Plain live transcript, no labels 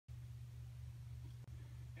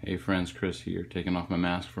Hey friends, Chris here, taking off my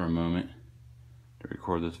mask for a moment to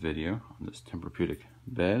record this video on this Tempur-Pedic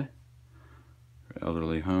bed for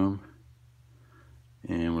elderly home.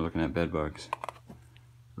 And we're looking at bed bugs.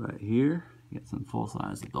 Right here, you got some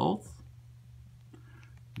full-size adults.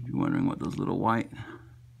 If you're wondering what those little white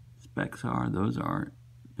specks are, those are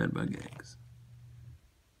bed bug eggs.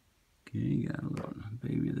 Okay, you got a little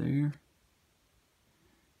baby there.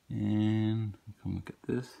 And come look at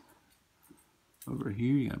this. Over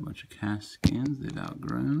here, you got a bunch of cast skins they've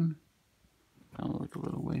outgrown. Kind of like a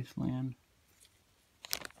little wasteland.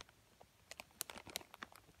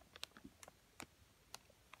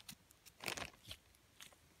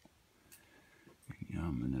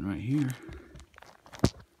 And then right here,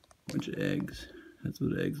 a bunch of eggs. That's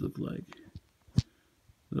what eggs look like.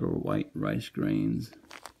 Little white rice grains.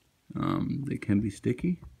 They can be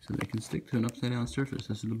sticky, so they can stick to an upside down surface.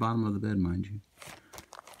 This is the bottom of the bed, mind you.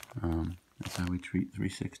 That's how we treat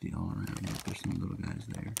 360 all around. Look, there's some little guys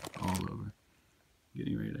there, all over,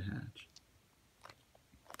 getting ready to hatch.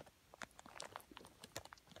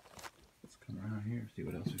 Let's come around here and see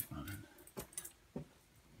what else we find.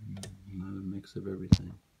 Another mix of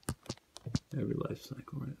everything. Every life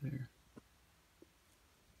cycle right there.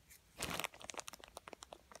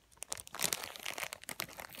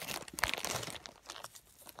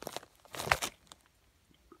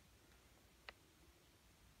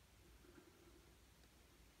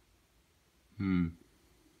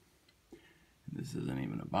 This isn't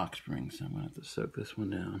even a box spring, so I'm going to have to soak this one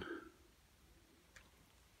down.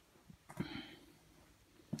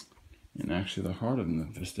 And actually the heart of the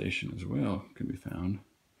infestation as well can be found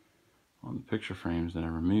on the picture frames that I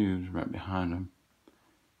removed right behind them.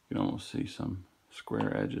 You can almost see some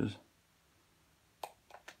square edges.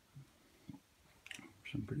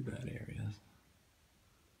 Some pretty bad areas.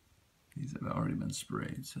 These have already been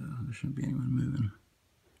sprayed, so there shouldn't be anyone moving.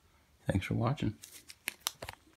 Thanks for watching.